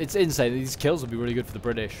 It's insane. These kills will be really good for the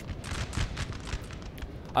British.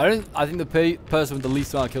 I think the person with the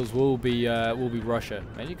least amount of kills will be Russia,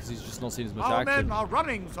 mainly because he's just not seen as much Our action. men are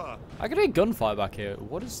running, sir. I can hear gunfire back here.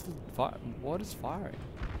 What is firing?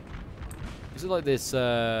 Is it like this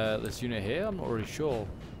this unit here? I'm not really sure.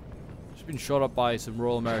 It's been shot up by some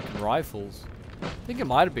Royal American Rifles. I think it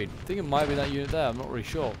might have been. I think it might have been that unit there. I'm not really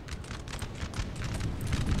sure.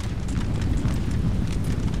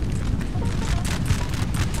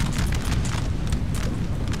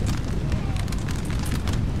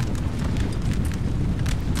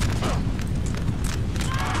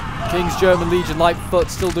 King's German Legion Lightfoot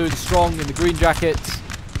still doing strong in the green jackets.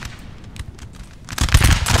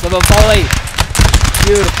 Some volley.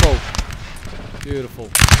 Beautiful. Beautiful.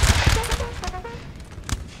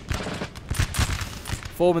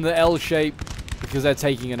 Forming the L shape because they're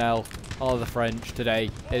taking an L. Oh, the French today.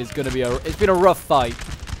 It's been a rough fight.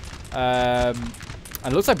 And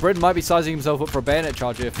it looks like Britain might be sizing himself up for a bayonet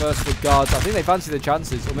charge here. First with guards. I think they fancy their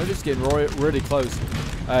chances, or maybe just getting really close.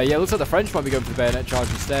 Yeah, it looks like the French might be going for the bayonet charge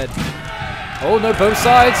instead. Oh no, both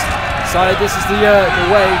sides decided this is the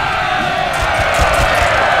way.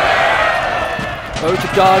 Both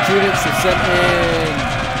the guard units have sent in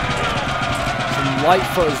some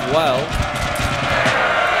Lightfoot as well.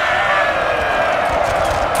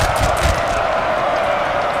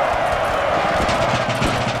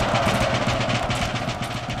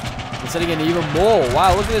 They're sending in even more.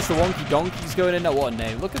 Wow, look at this, the wonky donkeys going in there. What a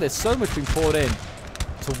name. Look at this, so much being poured in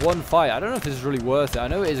to one fight. I don't know if this is really worth it. I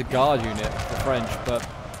know it is a guard unit, the French, but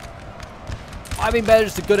I mean better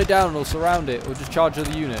just to gun it down or surround it, or just charge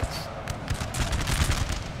other units.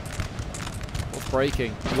 What's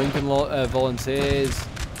breaking? Lincoln Volunteers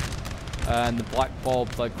and the Black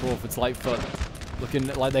Bob, like Crawford's Lightfoot, looking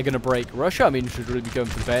like they're going to break. Russia, I mean, should really be going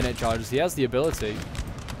for the bayonet charges. He has the ability.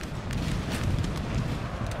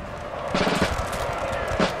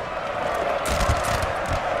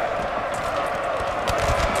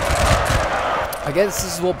 I guess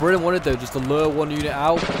this is what Britain wanted though, just to lure one unit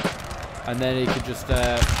out, and then he could just,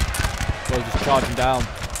 well, just charge him down.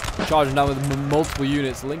 Charge him down with multiple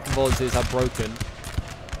units. Lincoln Volunteers have broken.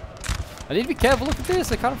 I need to be careful. Look at this.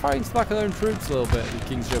 They're kind of firing into the back of their own troops a little bit, the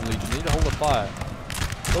King's German Legion. They need to hold the fire.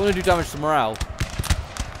 Don't want to do damage to morale.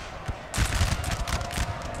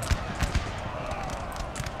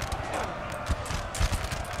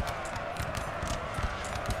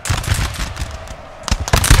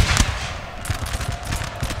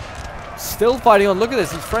 Still fighting on. Look at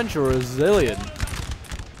this. These French are resilient.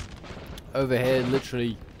 Over here,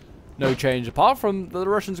 literally no change. Apart from the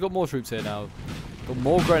Russians got more troops here now. Got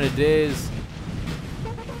more grenadiers.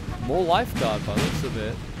 More lifeguard by the looks of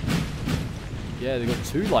it. Yeah, they've got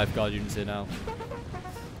 2 lifeguard units here now.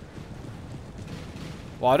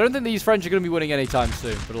 Well, I don't think these French are going to be winning anytime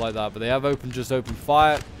soon, put it like that. But they have just opened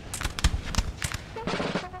fire.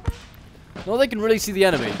 No, they can really see the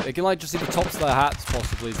enemy. They can like just see the tops of their hats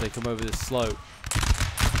possibly as they come over this slope.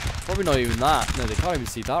 Probably not even that. No, they can't even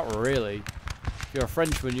see that really. If you're a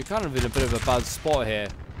Frenchman, you're kind of in a bit of a bad spot here.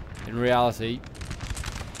 In reality,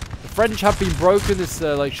 the French have been broken. This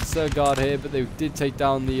like chasseur guard here, but they did take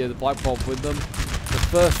down the Black Bob with them. The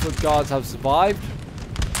first foot guards have survived.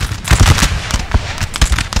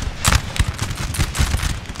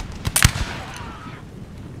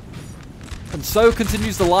 And so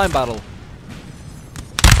continues the line battle.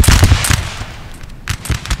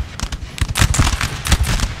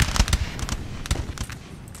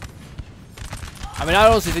 I mean, I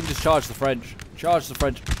honestly think just charge the French. Charge the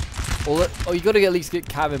French. Or you got to at least get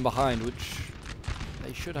Cav in behind, which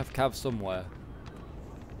they should have Cav somewhere.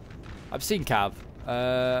 I've seen Cav.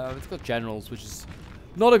 It's got generals, which is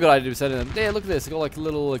not a good idea to send them. Yeah, look at this. They got like a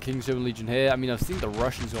little King's German Legion here. I mean, I've seen the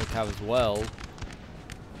Russians got Cav as well.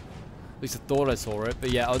 At least I thought I saw it.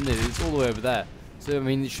 But yeah, it's all the way over there. So, I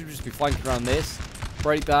mean, it should just be flanking around this.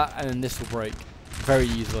 Break that, and then this will break very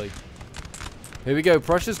easily. Here we go.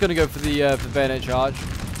 Prussia's going to go for the bayonet charge.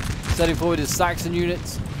 Setting forward his Saxon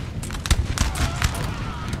units.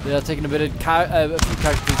 They are taking a bit of a few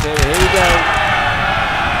casualties here. Here we go.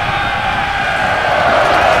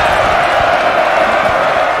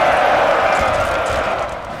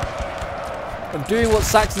 I'm doing what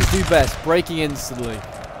Saxons do best, breaking instantly.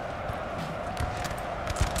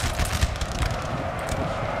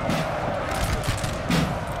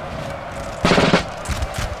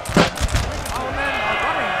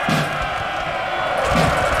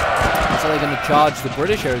 Charge the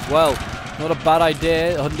British here as well. Not a bad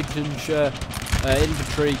idea. Huntingtonshire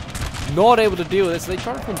infantry not able to deal with this. Are they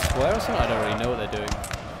trying to come square or something? I don't really know what they're doing.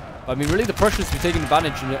 But, I mean, really, the Prussians should be taking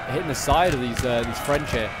advantage and hitting the side of these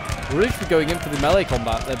French here. They really should be going in for the melee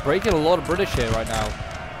combat. They're breaking a lot of British here right now.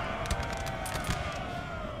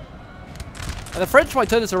 And the French might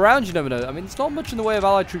turn this around, you never know. I mean, there's not much in the way of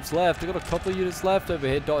Allied troops left. They've got a couple of units left over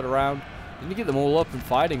here dotted around. You need to get them all up and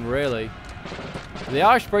fighting, really. But they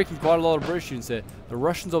are actually breaking quite a lot of British units here. The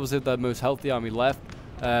Russians obviously have their most healthy army left.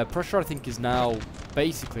 Prussia, I think, is now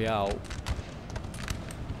basically out.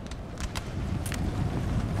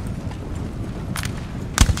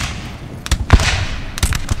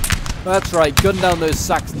 That's right, gun down those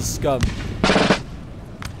Saxon scum.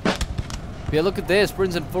 But yeah, look at this.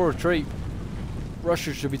 Britain's in full retreat.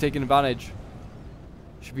 Russia should be taking advantage.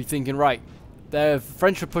 Should be thinking, right, the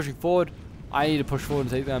French are pushing forward. I need to push forward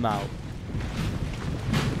and take them out.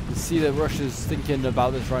 You see that Russia's thinking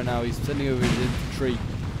about this right now. He's sending over his infantry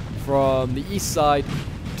from the east side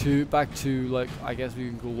to back to, like, I guess we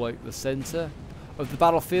can call, like, the center of the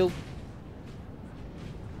battlefield.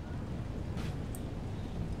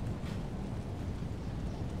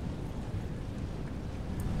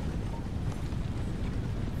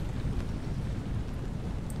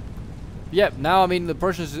 Yep, now I mean the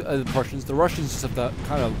Russians just have to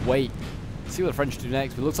kind of wait, see what the French do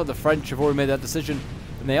next. But it looks like the French have already made that decision,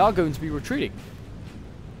 and they are going to be retreating.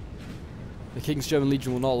 The King's German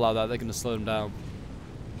Legion will not allow that. They're going to slow them down.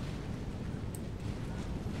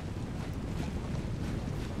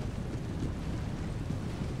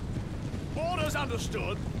 Orders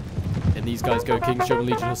understood. And these guys go King's German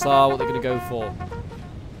Legion Hussar. What they're going to go for?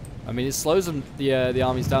 I mean, it slows them the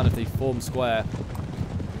armies down if they form square.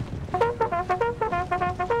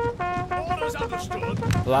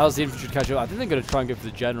 Allows the infantry to catch up. I think they're going to try and go for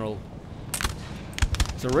the general.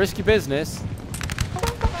 It's a risky business.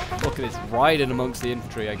 Look at this, right in amongst the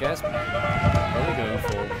infantry, I guess. What are they going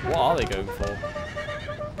for? What are they going for?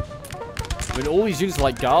 I mean, all these units are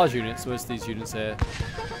like guard units, most of these units here.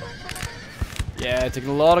 Yeah, taking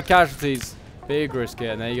a lot of casualties. Big risk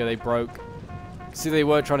here, and there you go, they broke. See, they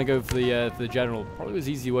were trying to go for the general. Probably was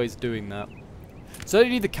easy ways of doing that. So I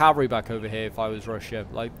need the cavalry back over here if I was Russia.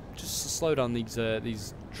 Like, just to slow down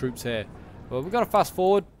these troops here. Well, we've got to fast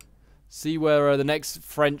forward. See where the next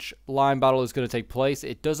French line battle is going to take place.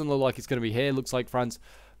 It doesn't look like it's going to be here. It looks like France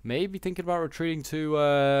may be thinking about retreating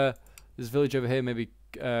to this village over here. Maybe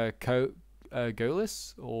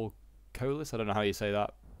Golis or Colis. I don't know how you say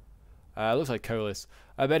that. Looks like Colis.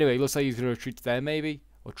 But anyway, it looks like he's going to retreat to there maybe.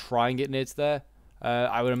 Or try and get near to there.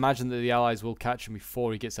 I would imagine that the Allies will catch him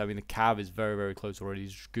before he gets there. I mean, the cav is very, very close already.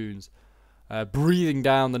 These dragoons breathing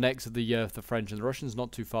down the necks of the French, and the Russians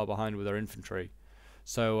not too far behind with their infantry.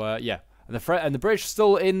 So yeah, and the British are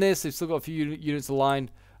still in this. They've still got a few units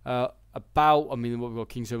aligned. I mean, we've got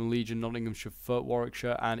King's German Legion, Nottinghamshire Foot,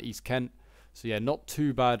 Warwickshire, and East Kent. So yeah, not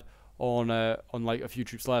too bad on like a few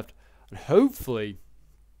troops left, and hopefully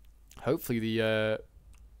the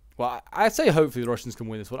well, I say hopefully the Russians can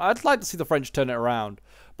win this one. I'd like to see the French turn it around.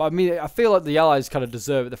 But I mean, I feel like the Allies kind of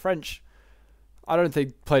deserve it. The French, I don't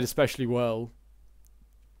think played especially well.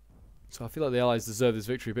 So I feel like the Allies deserve this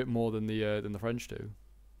victory a bit more than the French do.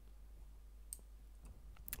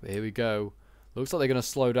 But here we go. Looks like they're going to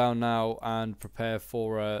slow down now and prepare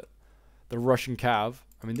for the Russian cav.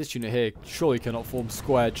 I mean, this unit here surely cannot form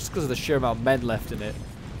square just because of the sheer amount of men left in it.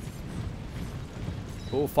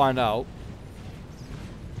 But we'll find out.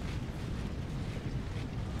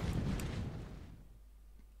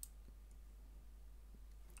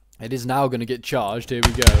 It is now going to get charged. Here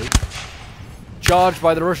we go. Charged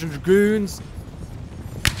by the Russian dragoons.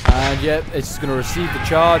 And yet, it's just going to receive the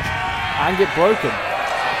charge and get broken.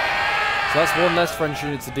 So that's one less French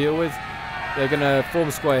unit to deal with. They're going to form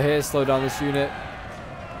a square here, slow down this unit.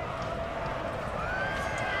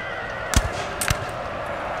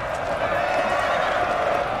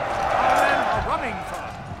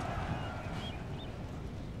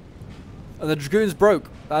 And the dragoons broke.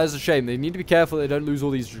 That is a shame. They need to be careful they don't lose all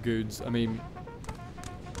these dragoons. I mean,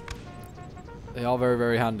 they are very,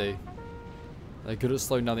 very handy. They're good at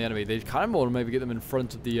slowing down the enemy. They kind of want to maybe get them in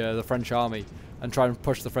front of the French army and try and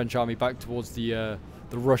push the French army back towards the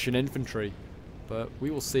Russian infantry. But we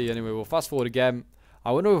will see. Anyway, we'll fast forward again.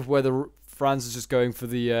 I wonder whether France is just going for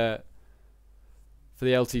the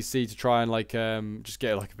LTC to try and like just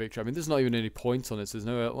get like a victory. I mean, there's not even any points on it. So there's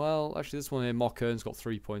no. Well, actually, this one here, Mockern's got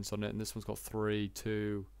 3 points on it, and this one's got 3,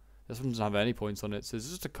 2. This one doesn't have any points on it. So there's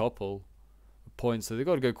just a couple of points. So they've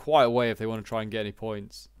got to go quite a way if they want to try and get any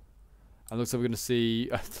points. And looks like we're going to see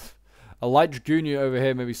a light dragoon unit over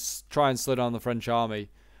here. Maybe try and slow down the French army.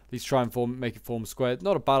 At least try and make it form square.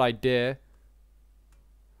 Not a bad idea.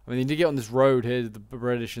 I mean, they need to get on this road here, the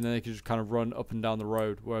British, and then they can just kind of run up and down the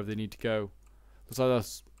road wherever they need to go. Looks like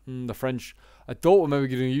that's the French. I thought we were maybe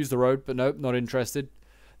going to use the road, but nope, not interested.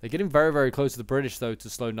 They're getting very, very close to the British, though, to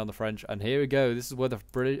slowing down the French. And here we go. This is where the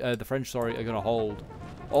French, sorry, are going to hold.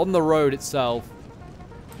 On the road itself.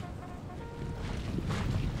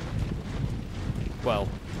 Well,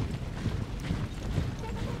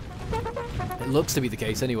 it looks to be the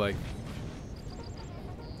case anyway.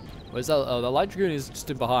 Where's that? Oh, the light dragoon is just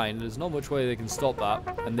in behind. There's not much way they can stop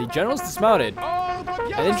that. And the general's dismounted.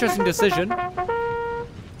 An interesting decision.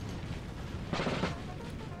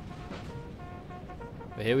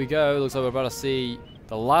 But here we go. Looks like we're about to see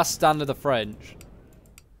the last stand of the French.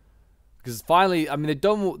 Because finally, I mean,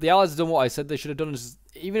 the Allies have done what I said they should have done.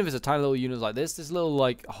 Even if it's a tiny little unit like this little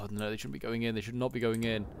like, oh no, they shouldn't be going in. They should not be going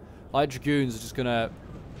in. Light dragoons are just gonna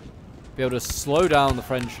be able to slow down the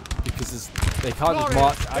French because they can't just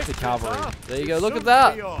march at the cavalry. There you go. Look at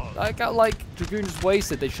that. That got like dragoon just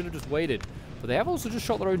wasted. They should have just waited. But they have also just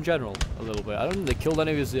shot their own general a little bit. I don't think they killed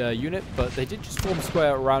any of his unit, but they did just form a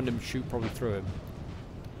square around him, shoot probably through him.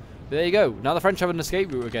 But there you go. Now the French have an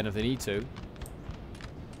escape route again if they need to.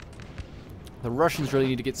 The Russians really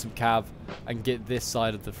need to get some cav and get this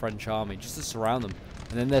side of the French army just to surround them.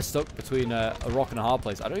 And then they're stuck between a rock and a hard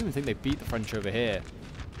place. I don't even think they beat the French over here.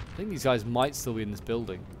 I think these guys might still be in this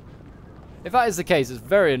building. If that is the case, it's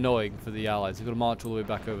very annoying for the Allies. They've got to march all the way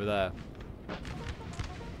back over there.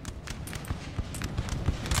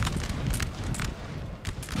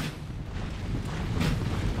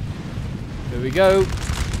 Here we go.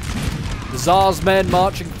 The Tsar's men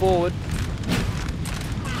marching forward.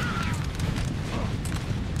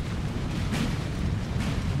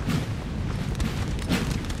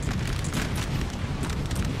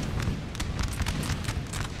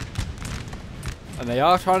 And they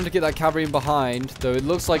are trying to get that cavalry in behind, though it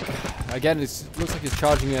looks like, again, it looks like it's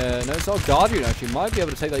charging a, no, it's not a guard unit actually, might be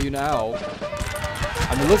able to take that unit out.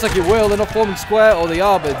 And it looks like it will, they're not forming square, or they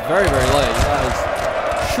are, but it's very, very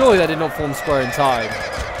late. Surely they did not form square in time.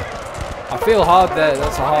 I feel hard there,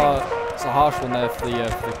 it's a harsh one there for the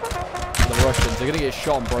Russians. They're going to get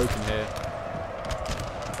shot and broken here.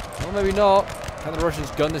 Well, maybe not. Can the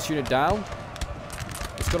Russians gun this unit down?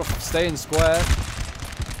 It's got to stay in square.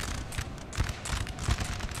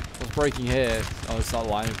 Breaking here. Oh, it's not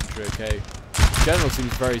line infantry, okay. General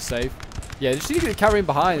seems very safe. Yeah, they just need to get carrying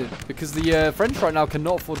behind it because the French right now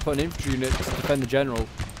cannot afford to put an infantry unit to defend the general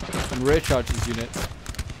and rear charge these units.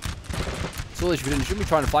 That's all they should be doing. They shouldn't be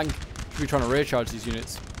trying to flank, they should be trying to rear charge these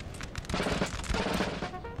units.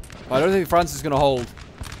 But I don't think France is going to hold.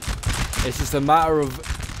 It's just a matter of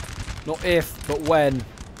not if, but when.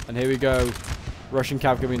 And here we go. Russian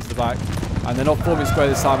cav coming into the back. And they're not forming square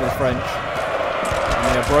this time with the French.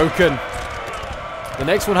 And they are broken. The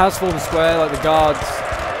next one has formed square, like the guards.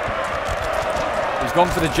 He's gone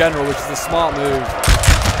for the general, which is the smart move.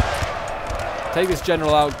 Take this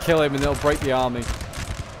general out, kill him, and they'll break the army.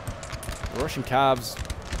 The Russian cabs.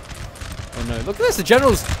 Oh no, look at this, the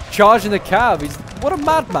general's charging the cab. What a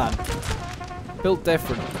madman. Built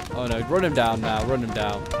different. Oh no, run him down now, run him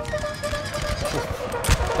down.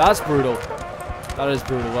 That's brutal. That is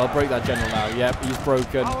brutal. I'll break that general now. Yep, he's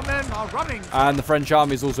broken. Our men are running. And the French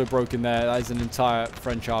army is also broken there. That is an entire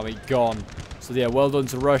French army gone. So yeah, well done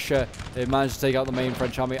to Russia. They've managed to take out the main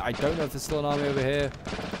French army. I don't know if there's still an army over here.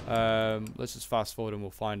 Let's just fast forward and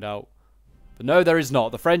we'll find out. But no, there is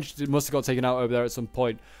not. The French must have got taken out over there at some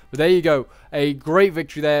point. But there you go. A great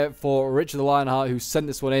victory there for Richard the Lionheart, who sent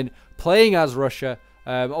this one in, playing as Russia.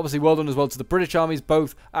 Obviously, well done as well to the British armies,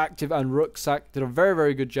 both active and rucksack. Did a very,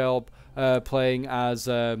 very good job playing as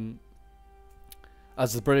the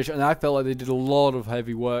British. And I felt like they did a lot of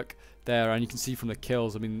heavy work there. And you can see from the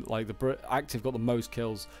kills, I mean, like the active got the most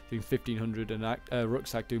kills, doing 1,500, and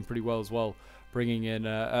rucksack doing pretty well as well, bringing in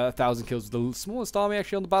 1,000 kills. The smallest army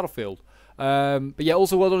actually on the battlefield. But yeah,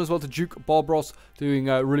 also well done as well to Duke Bobros, doing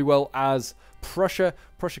really well as Prussia.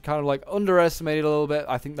 Prussia kind of like underestimated a little bit,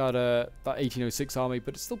 I think, that 1806 army,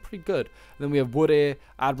 but it's still pretty good. And then we have Woodere,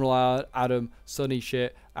 Admiral Adam, Sonny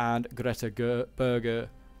Shit, and Greta Berg,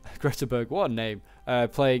 what a name,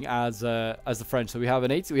 playing as the French. So we have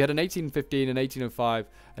we had an 1815, an 1805,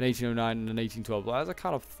 an 1809, and an 1812. Well, as I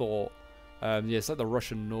kind of thought, yeah, it's like the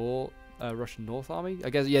Russian North army, I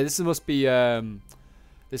guess. Yeah, this must be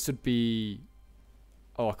this would be,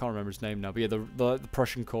 oh, I can't remember his name now, but yeah, the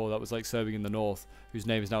Prussian corps that was like serving in the north, whose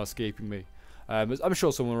name is now escaping me. I'm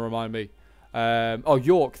sure someone will remind me. Oh,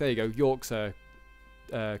 York, there you go. York's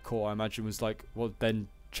corps, I imagine, was like, well, then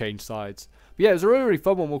changed sides. But yeah, it was a really, really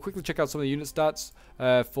fun one. We'll quickly check out some of the unit stats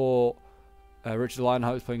for Richard the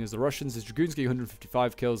Lionheart, who's playing as the Russians. His dragoons getting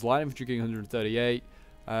 155 kills, light infantry getting 138.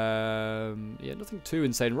 Yeah, nothing too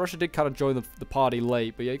insane. Russia did kind of join the party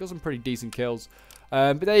late, but yeah, he got some pretty decent kills.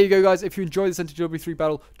 But there you go, guys. If you enjoyed this NTW 3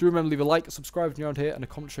 battle, do remember to leave a like, subscribe if you're around here, and a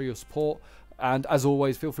comment to show your support. And as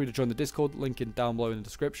always, feel free to join the Discord, link in down below in the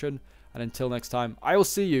description. And until next time, I will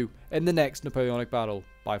see you in the next Napoleonic battle.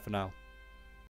 Bye for now.